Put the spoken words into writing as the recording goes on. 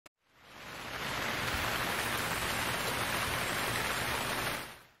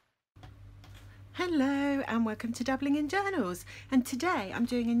Hello and welcome to Dabbling in Journals, and today I'm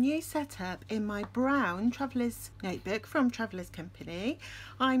doing a new setup in my brown Travlers notebook from Travlers Company.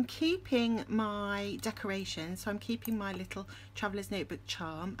 I'm keeping my decorations, so I'm keeping my little Travlers notebook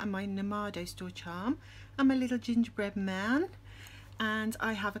charm and my Namado store charm and my little gingerbread man, and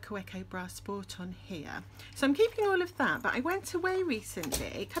I have a kaweco brass sport on here. So I'm keeping all of that, but I went away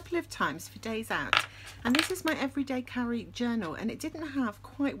recently a couple of times for days out, and this is my everyday carry journal, and it didn't have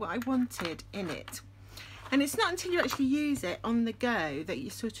quite what I wanted in it. And it's not until you actually use it on the go that you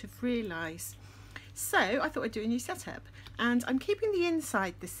sort of realise. So I thought I'd do a new setup, and I'm keeping the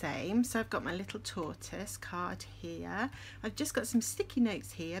inside the same. So I've got my little tortoise card here. I've just got some sticky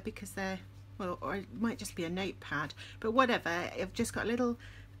notes here because they're, well, or it might just be a notepad, but whatever. I've just got a little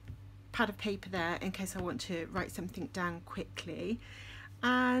pad of paper there in case I want to write something down quickly.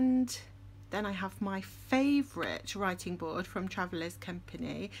 And then I have my favourite writing board from Travlers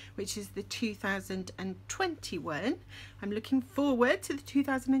Company, which is the 2021. I'm looking forward to the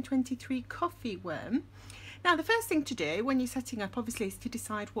 2023 coffee one. Now, the first thing to do when you're setting up, obviously, is to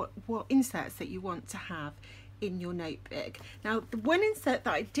decide what inserts that you want to have in your notebook. Now, the one insert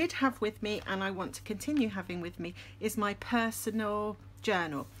that I did have with me and I want to continue having with me is my personal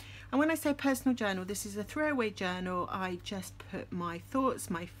journal. And when I say personal journal, this is a throwaway journal. I just put my thoughts,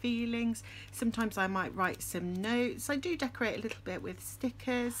 my feelings. Sometimes I might write some notes. I do decorate a little bit with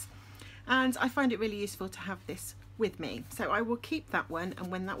stickers, and I find it really useful to have this with me. So I will keep that one,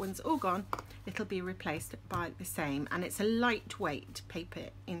 and when that one's all gone, it'll be replaced by the same. And it's a lightweight paper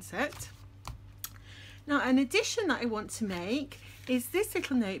insert. Now, an addition that I want to make is this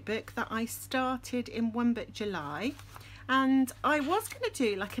little notebook that I started in July. And I was going to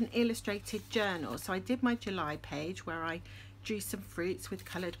do like an illustrated journal. So I did my July page where I drew some fruits with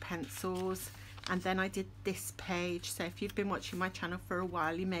coloured pencils. And then I did this page. So if you've been watching my channel for a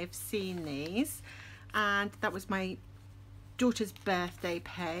while, you may have seen these. And that was my daughter's birthday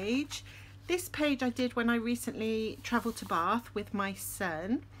page. This page I did when I recently travelled to Bath with my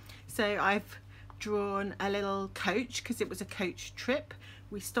son. So I've drawn a little coach because it was a coach trip.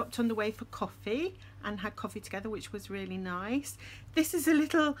 We stopped on the way for coffee and had coffee together, which was really nice. This is a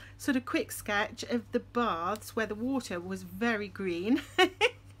little sort of quick sketch of the baths where the water was very green.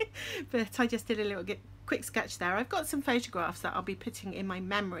 But I just did a little quick sketch there. I've got some photographs that I'll be putting in my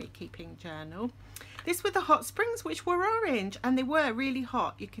memory keeping journal. This were the hot springs, which were orange, and they were really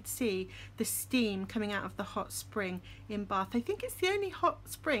hot. You could see the steam coming out of the hot spring in Bath. I think it's the only hot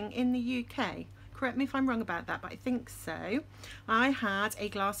spring in the UK. Correct me if I'm wrong about that, but I think so. I had a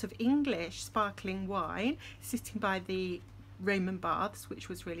glass of English sparkling wine sitting by the Roman baths, which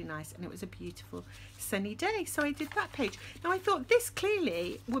was really nice, and it was a beautiful sunny day, so I did that page. Now, I thought this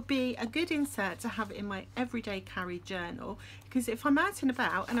clearly would be a good insert to have in my everyday carry journal, because if I'm out and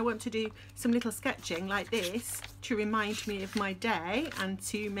about and I want to do some little sketching like this to remind me of my day and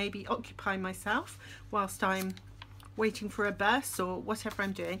to maybe occupy myself whilst I'm waiting for a bus or whatever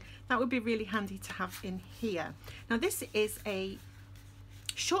I'm doing, that would be really handy to have in here. Now, this is a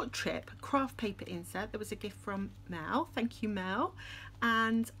short trip craft paper insert. There was a gift from Mel. Thank you, Mel.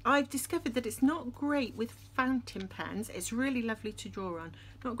 And I've discovered that it's not great with fountain pens. It's really lovely to draw on.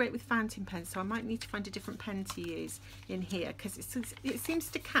 Not great with fountain pens, so I might need to find a different pen to use in here because it seems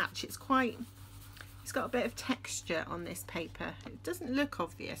to catch. It's got a bit of texture on this paper. It doesn't look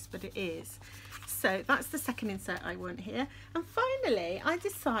obvious, but it is. So that's the second insert I want here. And finally, I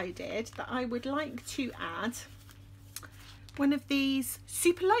decided that I would like to add one of these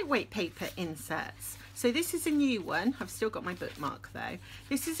super lightweight paper inserts. So this is a new one. I've still got my bookmark though.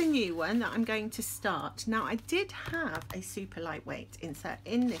 This is a new one that I'm going to start. Now, I did have a super lightweight insert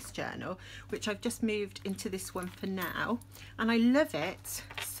in this journal, which I've just moved into this one for now, and I love it.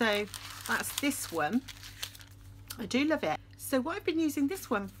 So that's this one. I do love it. So what I've been using this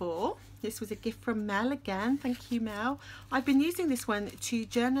one for, this was a gift from Mel again. Thank you, Mel. I've been using this one to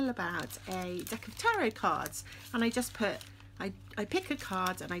journal about a deck of tarot cards, and I just put, I pick a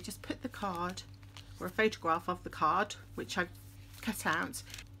card and I just put the card or a photograph of the card, which I've cut out,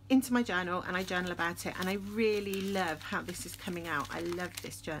 into my journal, and I journal about it. And I really love how this is coming out. I love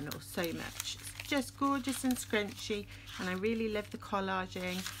this journal so much. It's just gorgeous and scrunchy, and I really love the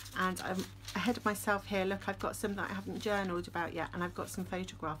collaging. And I'm ahead of myself here. Look, I've got some that I haven't journaled about yet, and I've got some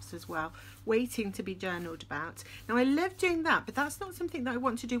photographs as well waiting to be journaled about. Now, I love doing that, but that's not something that I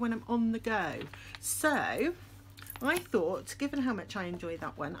want to do when I'm on the go. So I thought, given how much I enjoy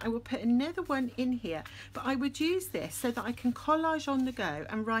that one, I would put another one in here, but I would use this so that I can collage on the go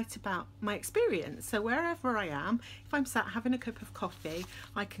and write about my experience. So wherever I am, if I'm sat having a cup of coffee,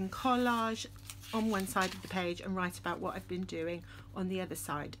 I can collage on one side of the page and write about what I've been doing on the other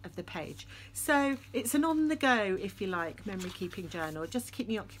side of the page. So it's an on the go, if you like, memory keeping journal, just to keep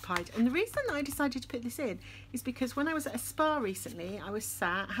me occupied. And the reason that I decided to put this in is because when I was at a spa recently, I was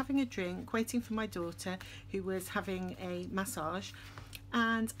sat having a drink waiting for my daughter who was having a massage,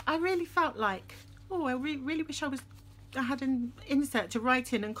 and I really felt like, oh, I really wish I had an insert to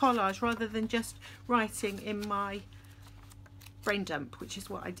write in and collage rather than just writing in my brain dump, which is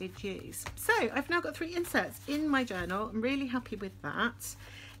what I did use. So I've now got 3 inserts in my journal. I'm really happy with that.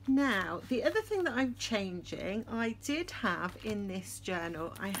 Now the other thing that I'm changing, I did have in this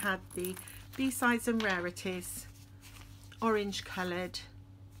journal, I had the B-sides and rarities orange coloured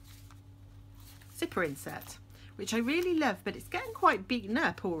zipper insert, which I really love, but it's getting quite beaten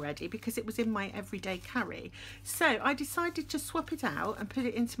up already because it was in my everyday carry. So I decided to swap it out and put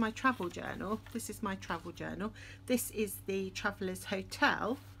it into my travel journal. This is my travel journal. This is the Travellers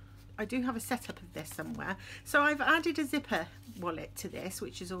Hotel. I do have a setup of this somewhere. So I've added a zipper wallet to this,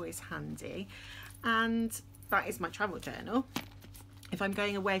 which is always handy. And that is my travel journal. If I'm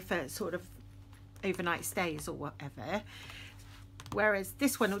going away for sort of overnight stays or whatever. Whereas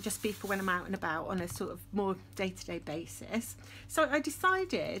this one will just be for when I'm out and about on a sort of more day-to-day basis. So I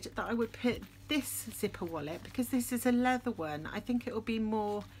decided that I would put this zipper wallet, because this is a leather one, I think it will be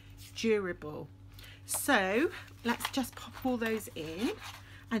more durable. So let's just pop all those in,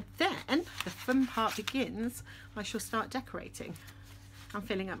 and then the fun part begins. I shall start decorating and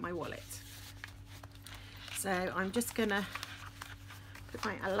filling up my wallet. So I'm just gonna put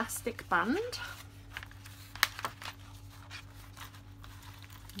my elastic band.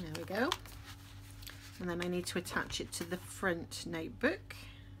 There we go. And then I need to attach it to the front notebook.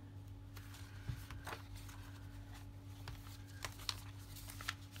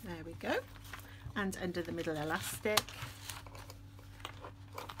 There we go. And under the middle elastic.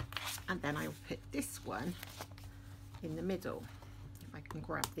 And then I'll put this one in the middle. If I can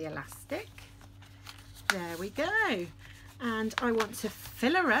grab the elastic. There we go. And I want to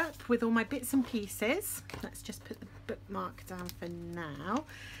fill her up with all my bits and pieces. Let's just put the bookmark down for now.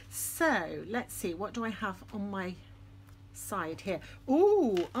 So let's see, what do I have on my side here?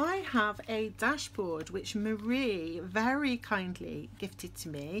 Oh, I have a dashboard which Marie very kindly gifted to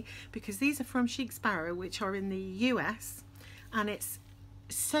me, because these are from Chic Sparrow, which are in the US, and it's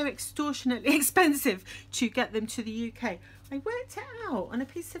so extortionately expensive to get them to the UK. I worked it out on a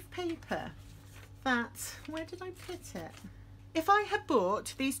piece of paper. That, where did I put it? If I had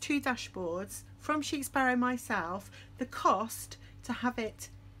bought these 2 dashboards from Chic Sparrow myself, the cost to have it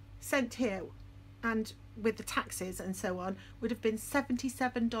sent here and with the taxes and so on would have been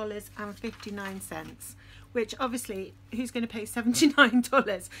 $77.59, which obviously, who's going to pay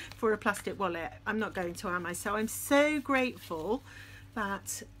 $79 for a plastic wallet? I'm not going to, am I? So I'm so grateful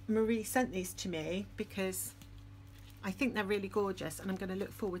that Marie sent these to me, because I think they're really gorgeous and I'm going to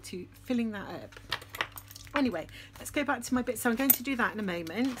look forward to filling that up. Anyway, let's go back to my bits. So I'm going to do that in a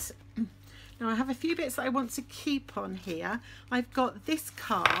moment. Now I have a few bits that I want to keep on here. I've got this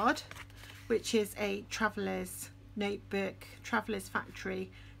card, which is a Travellers notebook, Travellers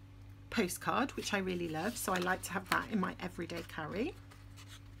Factory postcard, which I really love. So I like to have that in my everyday carry.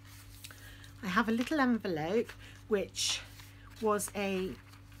 I have a little envelope, which was a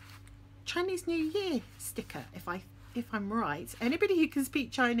Chinese New Year sticker, if I'm right. Anybody who can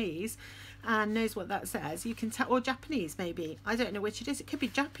speak Chinese and knows what that says, you can tell, or Japanese maybe, I don't know which it is, it could be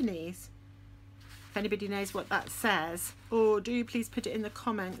Japanese. If anybody knows what that says, or do please put it in the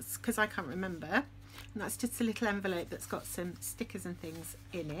comments, because I can't remember. And that's just a little envelope that's got some stickers and things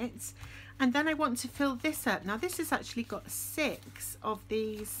in it. And then I want to fill this up. Now this has actually got 6 of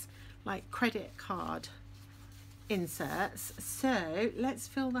these like credit card inserts, so let's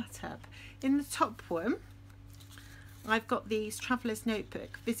fill that up. In the top one I've got these Travellers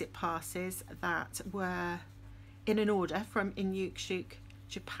Notebook visit passes that were in an order from Chic,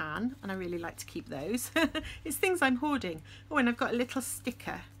 Japan, and I really like to keep those. It's things I'm hoarding. Oh, and I've got a little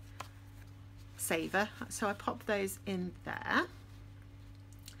sticker saver, so I pop those in there.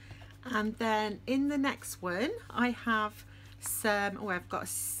 And then in the next one I have some, oh, I've got a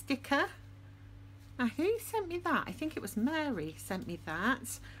sticker. Now who sent me that? I think it was Mary sent me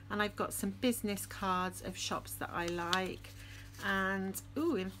that. And I've got some business cards of shops that I like. And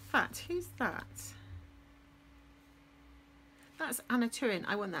oh, in fact, who's that? That's Anna Turin.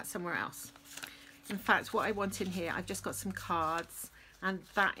 I want that somewhere else. In fact, what I want in here, I've just got some cards, and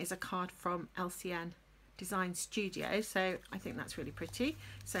that is a card from LCN Design Studio. So I think that's really pretty.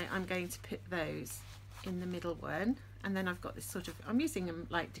 So I'm going to put those in the middle one. And then I've got this sort of, I'm using them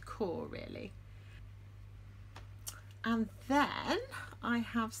like decor really. And then I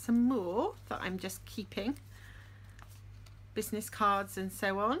have some more that I'm just keeping. business cards and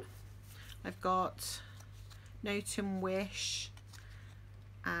so on. I've got Note and Wish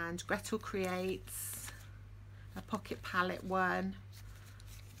and Gretel Creates, a pocket palette one,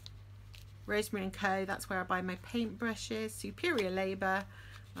 Rosemary & Co, that's where I buy my paintbrushes, Superior Labour,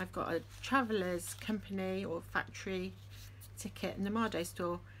 I've got a Travlers Company or factory ticket, Namado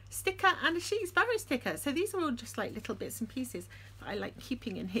store sticker and a Chic Sparrow sticker. So these are all just like little bits and pieces that I like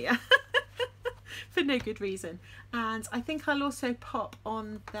keeping in here for no good reason. And I think I'll also pop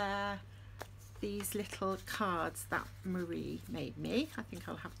on there these little cards that Marie made me. I think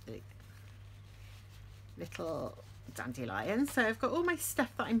I'll have the little dandelions. So I've got all my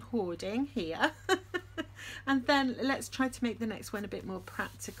stuff that I'm hoarding here. And then let's try to make the next one a bit more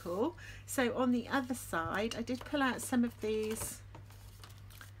practical. So on the other side, I did pull out some of these.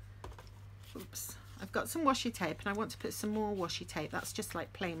 Oops. I've got some washi tape and I want to put some more washi tape. That's just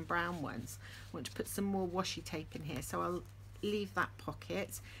like plain brown ones. I want to put some more washi tape in here, so I'll leave that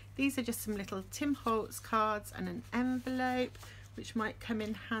pocket. These are just some little Tim Holtz cards and an envelope, which might come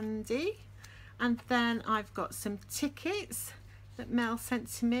in handy. And then I've got some tickets that Mel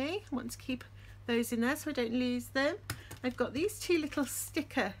sent to me. I want to keep those in there so I don't lose them. I've got these two little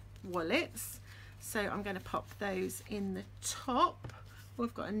sticker wallets, so I'm going to pop those in the top.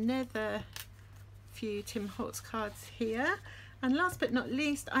 We've got another few Tim Holtz cards here, and last but not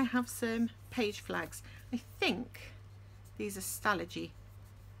least I have some page flags. I think these are Stalogy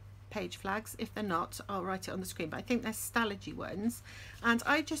page flags. If they're not, I'll write it on the screen, but I think they're Stalogy ones, and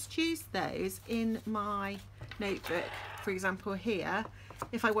I just use those in my notebook, for example here,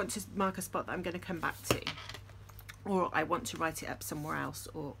 if I want to mark a spot that I'm going to come back to, or I want to write it up somewhere else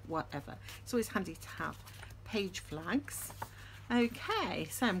or whatever. It's always handy to have page flags. Okay,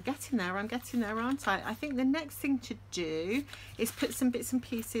 so I'm getting there, aren't I? I think the next thing to do is put some bits and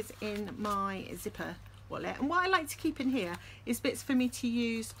pieces in my zipper wallet. And what I like to keep in here is bits for me to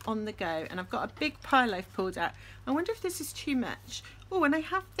use on the go. And I've got a big pile I've pulled out. I wonder if this is too much. Oh, and I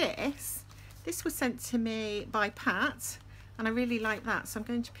have this. This was sent to me by Pat, and I really like that. So I'm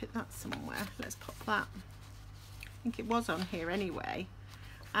going to put that somewhere. Let's pop that. I think it was on here anyway.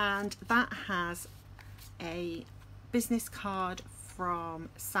 And that has a business card from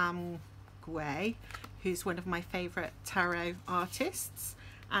Sam Gray, who's one of my favourite tarot artists,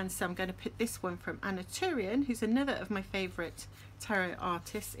 and so I'm going to put this one from Anna Turian, who's another of my favourite tarot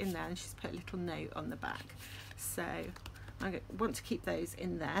artists, in there, and she's put a little note on the back. So I want to keep those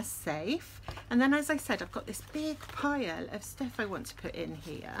in there safe. And then, as I said, I've got this big pile of stuff I want to put in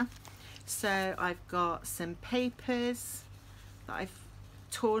here. So I've got some papers that I've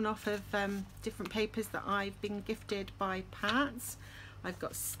torn off of different papers that I've been gifted by Pat. I've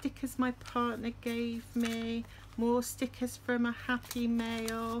got stickers my partner gave me, more stickers from a Happy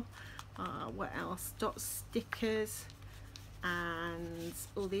Mail, what else, dot stickers, and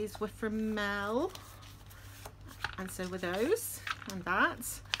all these were from Mel, and so were those and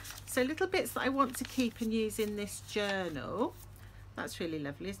that. So little bits that I want to keep and use in this journal. That's really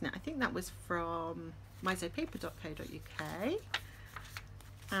lovely, isn't it? I think that was from misopaper.co.uk.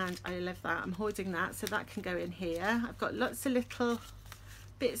 And I love that. I'm hoarding that, so that can go in here. I've got lots of little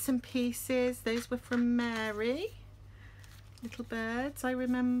bits and pieces. Those were from Mary. Little birds, I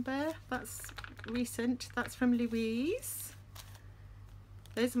remember. That's recent. That's from Louise.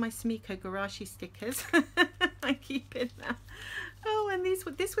 Those are my Smiko Garashi stickers. I keep in there. Oh, and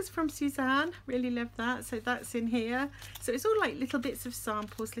this was from Suzanne. Really love that. So that's in here. So it's all like little bits of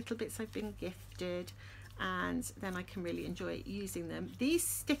samples, little bits I've been gifted, and then I can really enjoy using them. These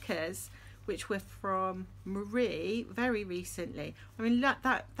stickers, which were from Marie very recently. I mean,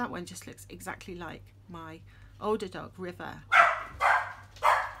 that one just looks exactly like my older dog, River.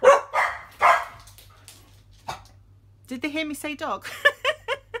 Did they hear me say dog?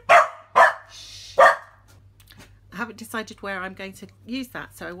 I haven't decided where I'm going to use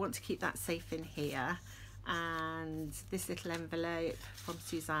that, so I want to keep that safe in here. And this little envelope from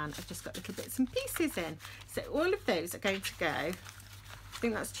Suzanne, I've just got little bits and pieces in. So all of those are going to go. I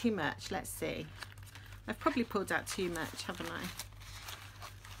think that's too much. Let's see. I've probably pulled out too much, haven't I?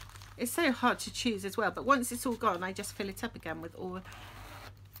 It's so hard to choose as well, but once it's all gone, I just fill it up again with all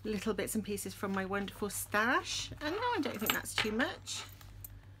little bits and pieces from my wonderful stash. And no, I don't think that's too much.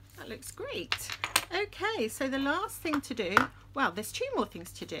 That looks great. Okay, so the last thing to do, well, there's two more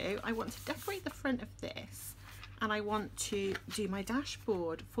things to do. I want to decorate the front of this, and I want to do my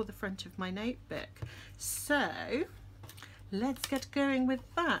dashboard for the front of my notebook. So let's get going with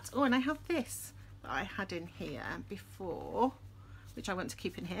that. Oh, and I have this that I had in here before, which I want to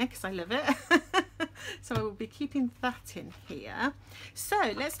keep in here because I love it. So I will be keeping that in here. So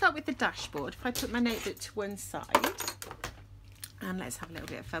let's start with the dashboard. If I put my notebook to one side, and let's have a little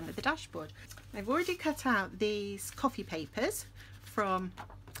bit of fun with the dashboard. I've already cut out these coffee papers from,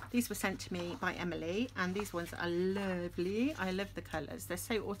 these were sent to me by Emily, and these ones are lovely. I love the colours, they're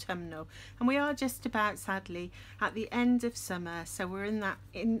so autumnal, and we are just about, sadly, at the end of summer, so we're in that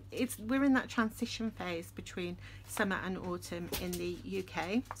transition phase between summer and autumn in the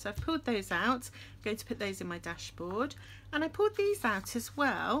UK. So I've pulled those out. I'm going to put those in my dashboard, and I pulled these out as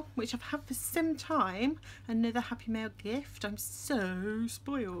well, which I've had for some time. Another Happy Mail gift. I'm so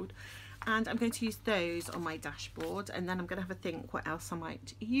spoiled. And I'm going to use those on my dashboard, and then I'm going to have a think what else I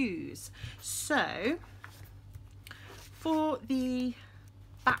might use. So for the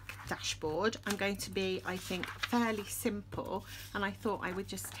back dashboard, I'm going to be, I think, fairly simple, and I thought I would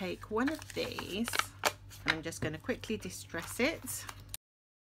just take one of these, and I'm just going to quickly distress it.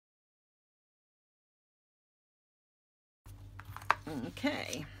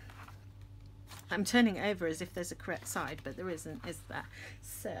 Okay. I'm turning it over as if there's a correct side, but there isn't, is there?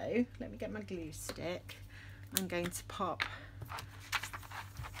 So let me get my glue stick. I'm going to pop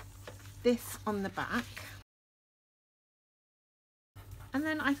this on the back. And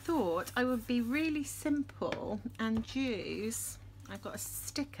then I thought I would be really simple and use, I've got a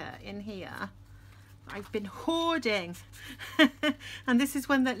sticker in here I've been hoarding. And this is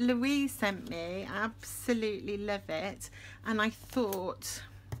one that Louise sent me. I absolutely love it. And I thought,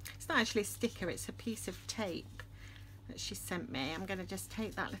 it's not actually a sticker, it's a piece of tape that she sent me. I'm going to just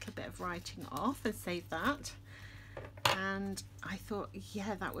take that little bit of writing off and save that. And I thought,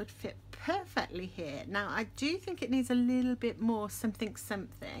 yeah, that would fit perfectly here. Now I do think it needs a little bit more something.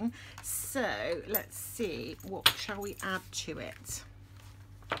 So let's see, what shall we add to it?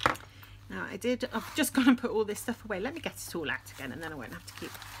 Now I've just gone and put all this stuff away. Let me get it all out again, and then I won't have to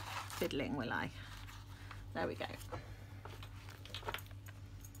keep fiddling, will I? There we go.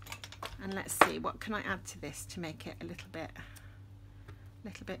 And let's see, what can I add to this to make it a little bit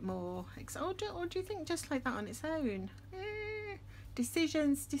more, or do you think just like that on its own?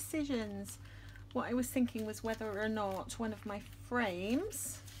 Decisions. What I was thinking was whether or not one of my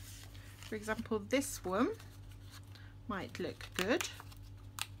frames, for example this one, might look good.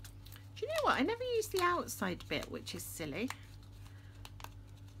 Do you know what, I never use the outside bit, which is silly.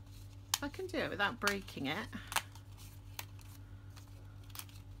 I can do it without breaking it.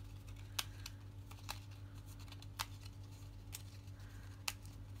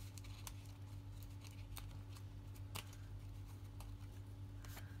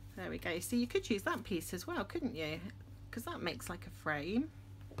 There we go. So you could use that piece as well, couldn't you? Because that makes like a frame.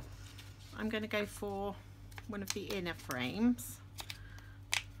 I'm going to go for one of the inner frames.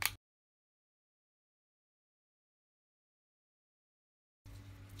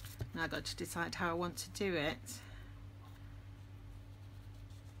 Now I've got to decide how I want to do it.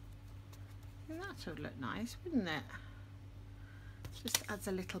 That would look nice, wouldn't it? Just adds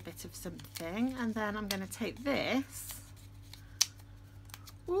a little bit of something. And then I'm going to take this.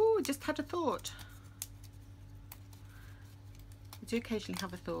 Ooh, just had a thought. I do occasionally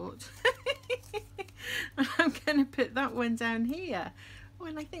have a thought. And I'm going to put that one down here. Oh,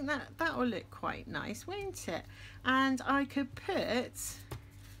 and I think that will look quite nice, won't it? And I could put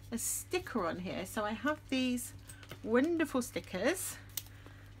a sticker on here. So I have these wonderful stickers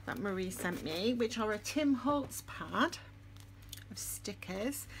that Marie sent me, which are a Tim Holtz pad of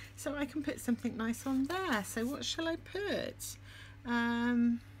stickers. So I can put something nice on there. So what shall I put?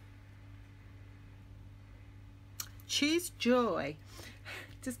 Choose joy.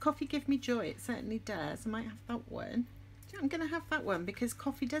 Does coffee give me joy? It certainly does. I might have that one. I'm going to have that one because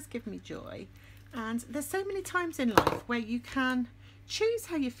coffee does give me joy. And there's so many times in life where you can choose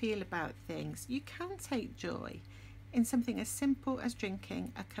how you feel about things. You can take joy in something as simple as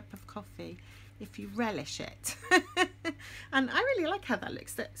drinking a cup of coffee if you relish it. And I really like how that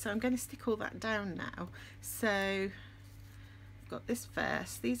looks. So I'm going to stick all that down now. So got this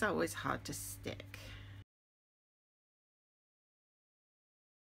first. These are always hard to stick.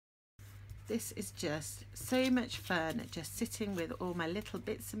 This is just so much fun, just sitting with all my little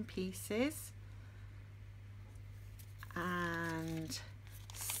bits and pieces and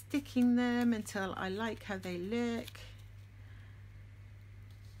sticking them until I like how they look.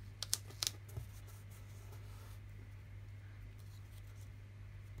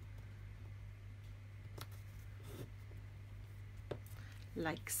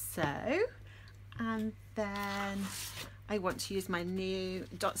 Like so. And then I want to use my new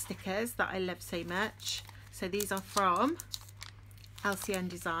dot stickers that I love so much. So these are from LCN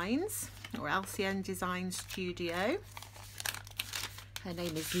Designs, or LCN Design Studio. Her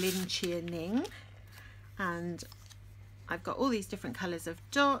name is Lin Chia Ning, and I've got all these different colours of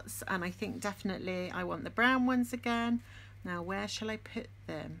dots, and I think definitely I want the brown ones again, Now where shall I put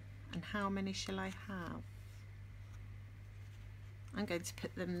them and how many shall I have? I'm going to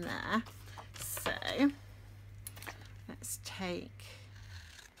put them there. So let's take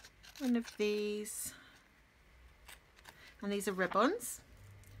one of these, and these are ribbons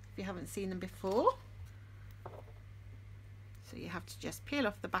if you haven't seen them before. So you have to just peel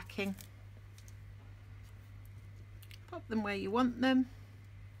off the backing, pop them where you want them.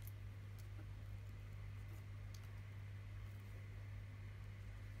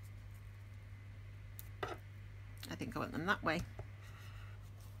 I think I want them that way.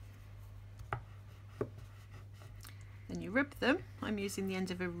 Then you rib them. I'm using the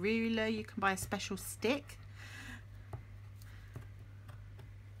end of a ruler. You can buy a special stick.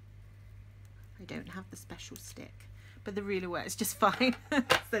 I don't have the special stick, but the ruler works just fine.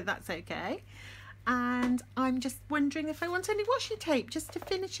 So that's okay. And I'm just wondering if I want any washi tape just to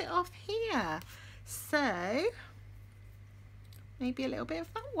finish it off here. So maybe a little bit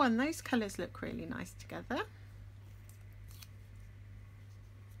of that one. Those colours look really nice together.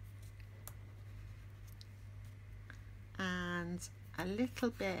 And a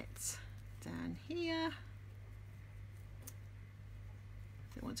little bit down here.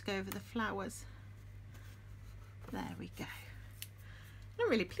 Don't want to go over the flowers. There we go. I'm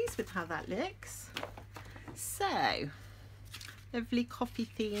really pleased with how that looks. So, lovely coffee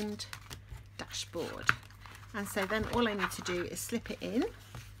themed dashboard. And so then all I need to do is slip it in.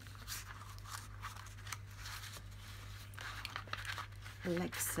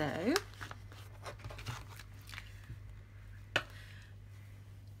 Like so.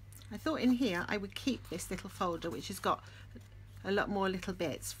 I thought in here I would keep this little folder which has got a lot more little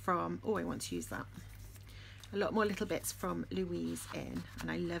bits from, oh I want to use that, a lot more little bits from Louise in, and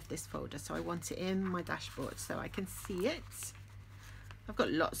I love this folder, so I want it in my dashboard so I can see it. I've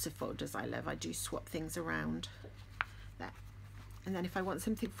got lots of folders I love. I do swap things around there. And then if I want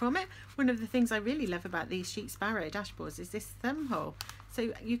something from it, one of the things I really love about these Chic Sparrow dashboards is this thumb hole.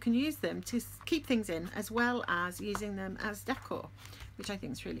 So you can use them to keep things in as well as using them as decor, which I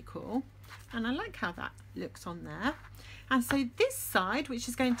think is really cool. And I like how that looks on there. And so this side, which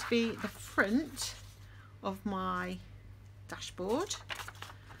is going to be the front of my dashboard,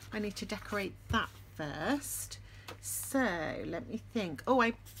 I need to decorate that first. So let me think. Oh,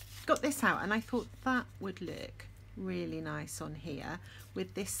 I got this out and I thought that would look really nice on here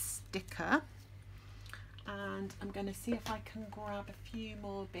with this sticker. And I'm going to see if I can grab a few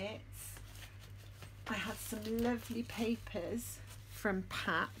more bits. I had some lovely papers from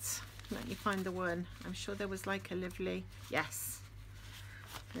Pat. Let me find the one. I'm sure there was like a lovely, yes,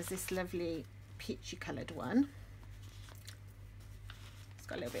 there's this lovely peachy coloured one. It's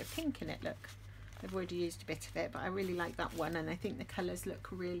got a little bit of pink in it, look. I've already used a bit of it, but I really like that one and I think the colours look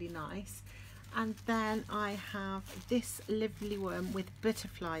really nice. And then I have this lovely one with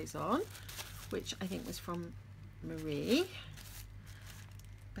butterflies on, which I think was from Marie.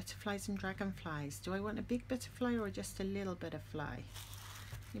 Butterflies and dragonflies. Do I want a big butterfly or just a little butterfly?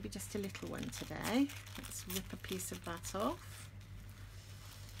 Maybe just a little one today. Let's rip a piece of that off.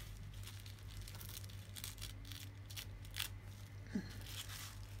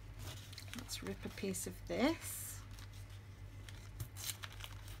 Let's rip a piece of this.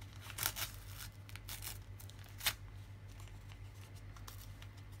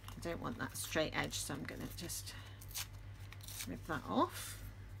 I don't want that straight edge, so I'm going to just rip that off.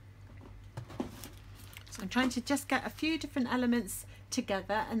 So I'm trying to just get a few different elements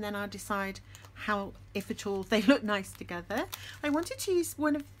together and then I'll decide how, if at all, they look nice together. I wanted to use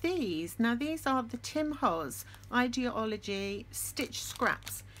one of these. Now these are the Tim Holtz Ideology Stitch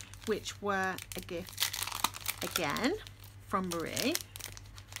Scraps, which were a gift again from Marie.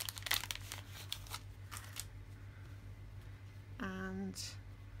 And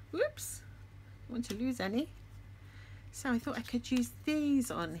whoops, I don't want to lose any. So I thought I could use these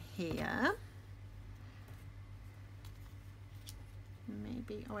on here.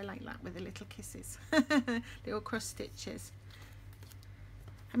 Maybe, oh I like that with the little kisses, little cross stitches.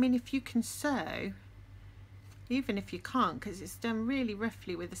 I mean if you can sew, even if you can't, because it's done really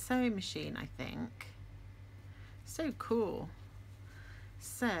roughly with a sewing machine I think. So cool.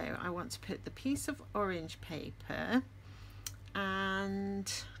 So I want to put the piece of orange paper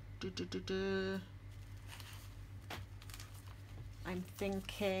and I'm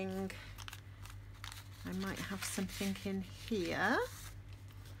thinking I might have something in here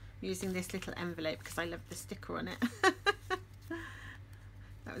using this little envelope because I love the sticker on it.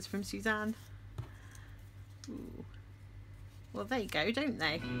 That was from Suzanne. Ooh. Well, they go, don't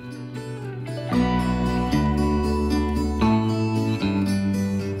they?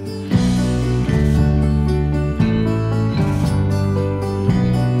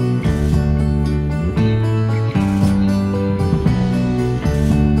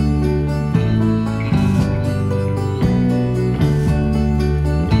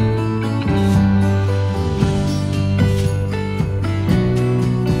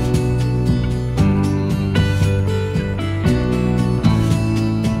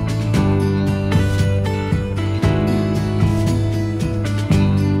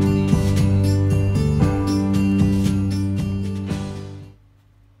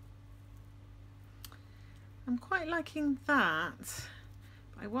 thinking that,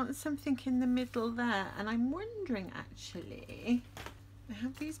 but I want something in the middle there, and I'm wondering actually, I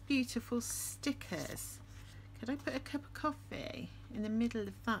have these beautiful stickers. Could I put a cup of coffee in the middle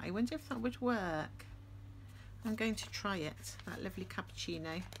of that? I wonder if that would work. I'm going to try it, that lovely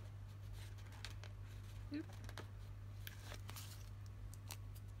cappuccino. Oop.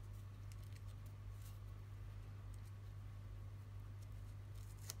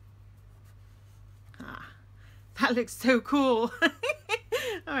 Ah, that looks so cool.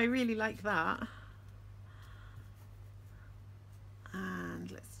 Oh, I really like that.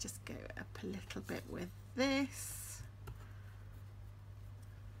 And let's just go up a little bit with this.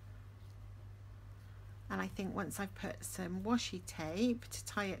 And I think once I've put some washi tape to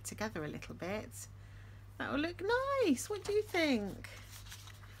tie it together a little bit, that will look nice. What do you think?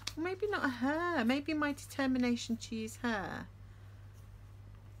 Or maybe not her, maybe my determination to use her.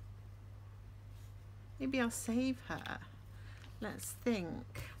 Maybe I'll save her. Let's think.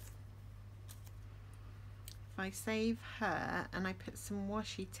 If I save her and I put some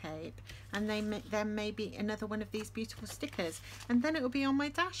washi tape, and then maybe another one of these beautiful stickers, and then it will be on my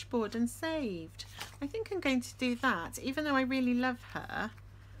dashboard and saved. I think I'm going to do that. Even though I really love her,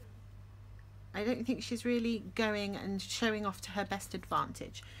 I don't think she's really going and showing off to her best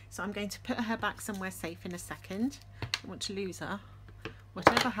advantage. So I'm going to put her back somewhere safe in a second. I don't want to lose her.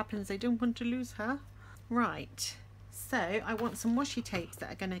 Whatever happens, I don't want to lose her. Right, so I want some washi tapes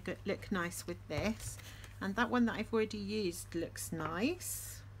that are going to look nice with this, and that one that I've already used looks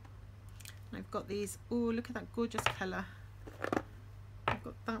nice. I've got these, oh look at that gorgeous colour. I've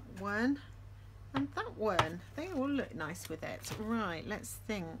got that one and that one, they all look nice with it. Right, let's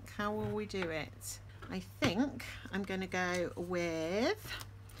think, how will we do it? I think I'm going to go with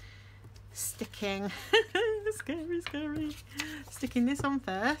sticking, scary, sticking this on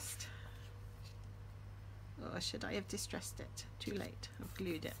first. Or should I have distressed it? Too late, I've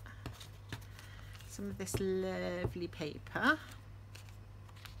glued it. Some of this lovely paper.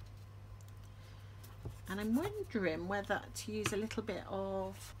 And I'm wondering whether to use a little bit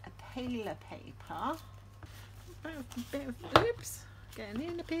of a paler paper. Oops, getting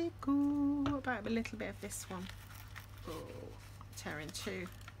in a pickle. What about a little bit of this one? Oh, tearing too.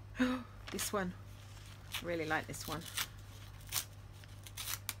 This one, I really like this one.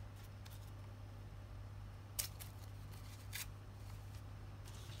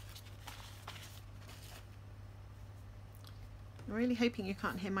 I'm really hoping you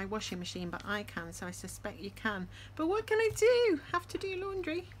can't hear my washing machine, but I can, so I suspect you can. But what can I do? Have to do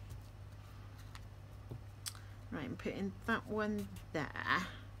laundry. Right, I'm putting that one there.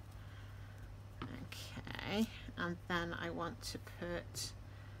 Okay, and then I want to put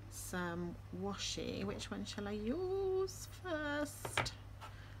some washi. Which one shall I use first?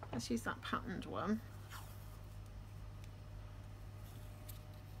 Let's use that patterned one.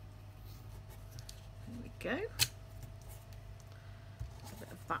 There we go.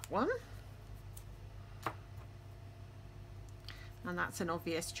 That one, and that's an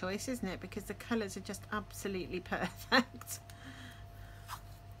obvious choice, isn't it, because the colours are just absolutely perfect.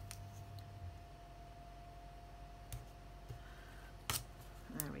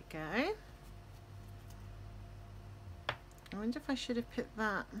 There we go. I wonder if I should have put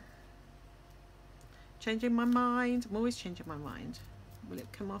that. Changing my mind. I'm always changing my mind. Will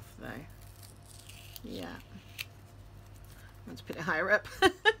it come off though? Yeah. I want to put it higher up.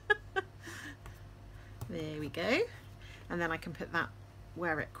 There we go. And then I can put that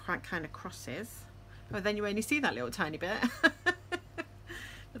where it kind of crosses. Oh, then you only see that little tiny bit.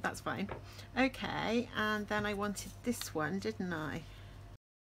 But that's fine. Okay, and then I wanted this one, didn't I?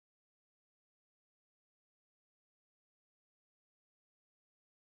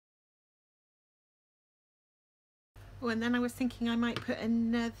 Oh, and then I was thinking I might put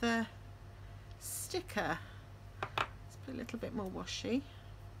another sticker. A little bit more washi.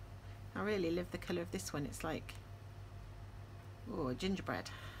 I really love the colour of this one. It's like, oh, gingerbread.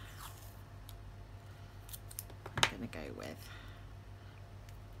 I'm going to go with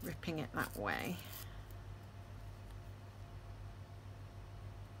ripping it that way.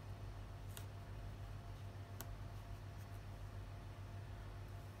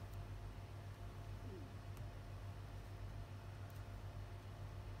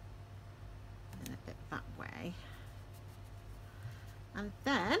 And a bit that way. And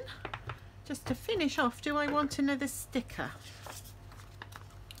then, just to finish off, do I want another sticker?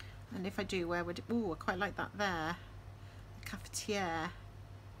 And if I do, where would it? Oh, I quite like that there. The cafetiere.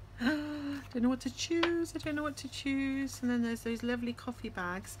 Don't know what to choose. I don't know what to choose. And then there's those lovely coffee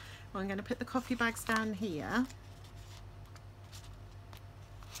bags. Well, I'm going to put the coffee bags down here.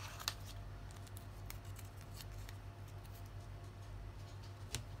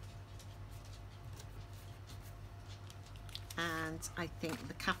 I think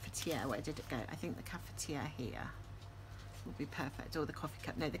the cafetiere, where did it go? I think the cafetiere here will be perfect, or the coffee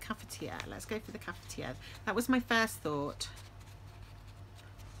cup. No, the cafetiere. Let's go for the cafetiere. That was my first thought.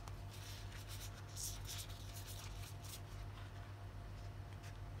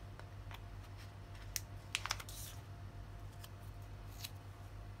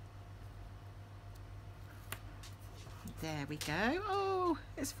 There we go. Oh,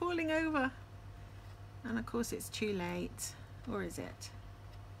 it's falling over. And of course it's too late. Or is it?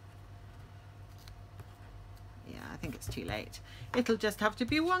 Yeah, I think it's too late. It'll just have to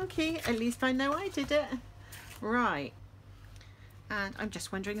be wonky. At least I know I did it. Right. And I'm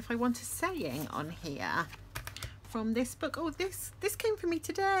just wondering if I want a saying on here from this book. Oh, this came for me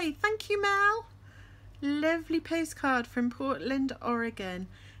today. Thank you, Mel. Lovely postcard from Portland, Oregon.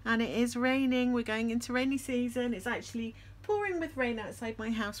 And it is raining. We're going into rainy season. It's actually pouring with rain outside my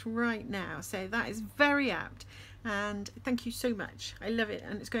house right now. So that is very apt. And thank you so much. I love it.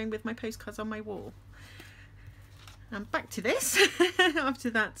 And it's going with my postcards on my wall. And back to this.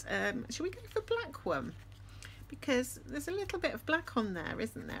 After that, shall we go for black one? Because there's a little bit of black on there,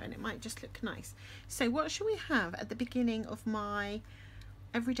 isn't there? And it might just look nice. So what shall we have at the beginning of my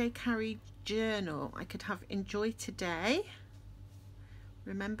everyday carry journal? I could have enjoy today.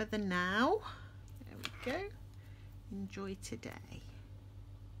 Remember the now. There we go. Enjoy today.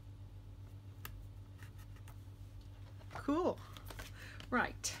 Cool.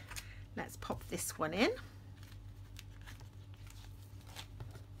 Right. Let's pop this one in.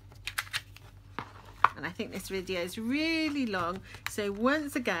 And I think this video is really long, so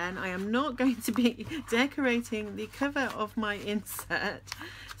once again I am not going to be decorating the cover of my insert.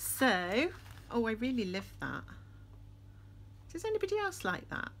 So, oh, I really love that. Does anybody else like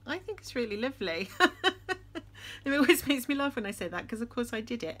that? I think it's really lovely. It always makes me laugh when I say that, because of course I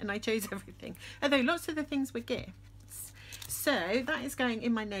did it and I chose everything, although lots of the things were gifts. So that is going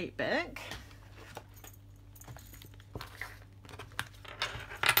in my notebook.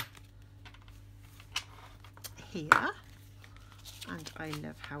 Here, and I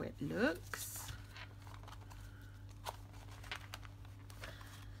love how it looks.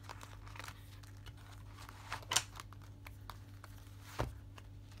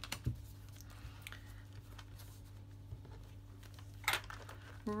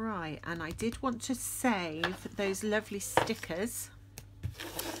 Right, and I did want to save those lovely stickers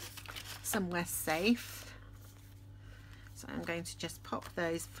somewhere safe. So I'm going to just pop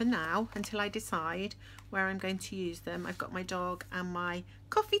those for now until I decide where I'm going to use them. I've got my dog and my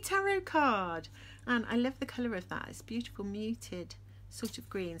coffee tarot card, and I love the colour of that. It's beautiful muted sort of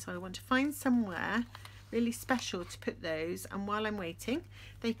green, so I want to find somewhere really special to put those, and while I'm waiting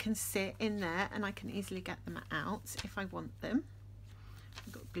they can sit in there and I can easily get them out if I want them.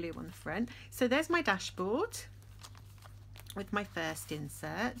 I've got glue on the front. So there's my dashboard with my first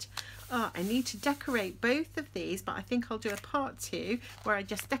insert. Oh, I need to decorate both of these, but I think I'll do a part 2 where I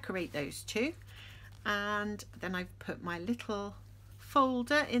just decorate those two. And then I've put my little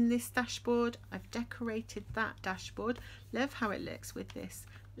folder in this dashboard. I've decorated that dashboard. Love how it looks with this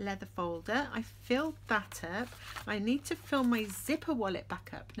leather folder. I filled that up. I need to fill my zipper wallet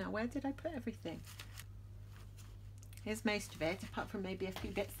back up. Now, where did I put everything? Here's most of it, apart from maybe a few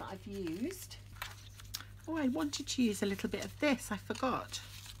bits that I've used. Oh, I wanted to use a little bit of this. I forgot.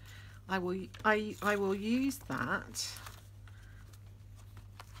 I will use that,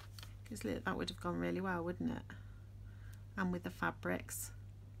 because that would have gone really well, wouldn't it? And with the fabrics.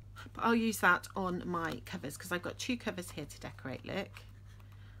 But I'll use that on my covers, because I've got 2 covers here to decorate. Look,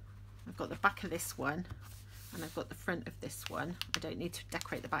 I've got the back of this one and I've got the front of this one. I don't need to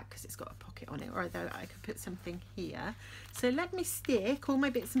decorate the back because it's got a pocket on it, although I could put something here. So let me stick all my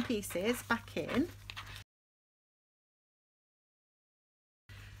bits and pieces back in,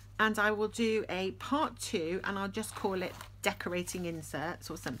 and I will do a part 2, and I'll just call it decorating inserts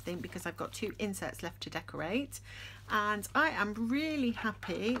or something, because I've got 2 inserts left to decorate. And I am really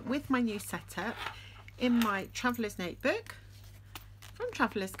happy with my new setup in my Travellers notebook from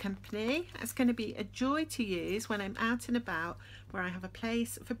Travlers Company. It's going to be a joy to use when I'm out and about, where I have a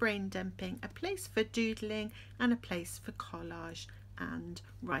place for brain dumping, a place for doodling, and a place for collage and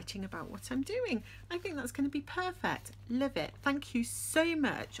writing about what I'm doing. I think that's going to be perfect. Love it. Thank you so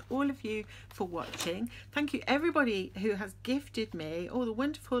much, all of you, for watching. Thank you everybody who has gifted me all the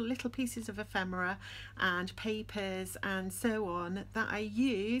wonderful little pieces of ephemera and papers and so on that I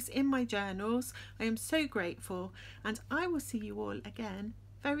use in my journals. I am so grateful, and I will see you all again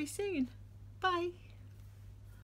very soon. Bye.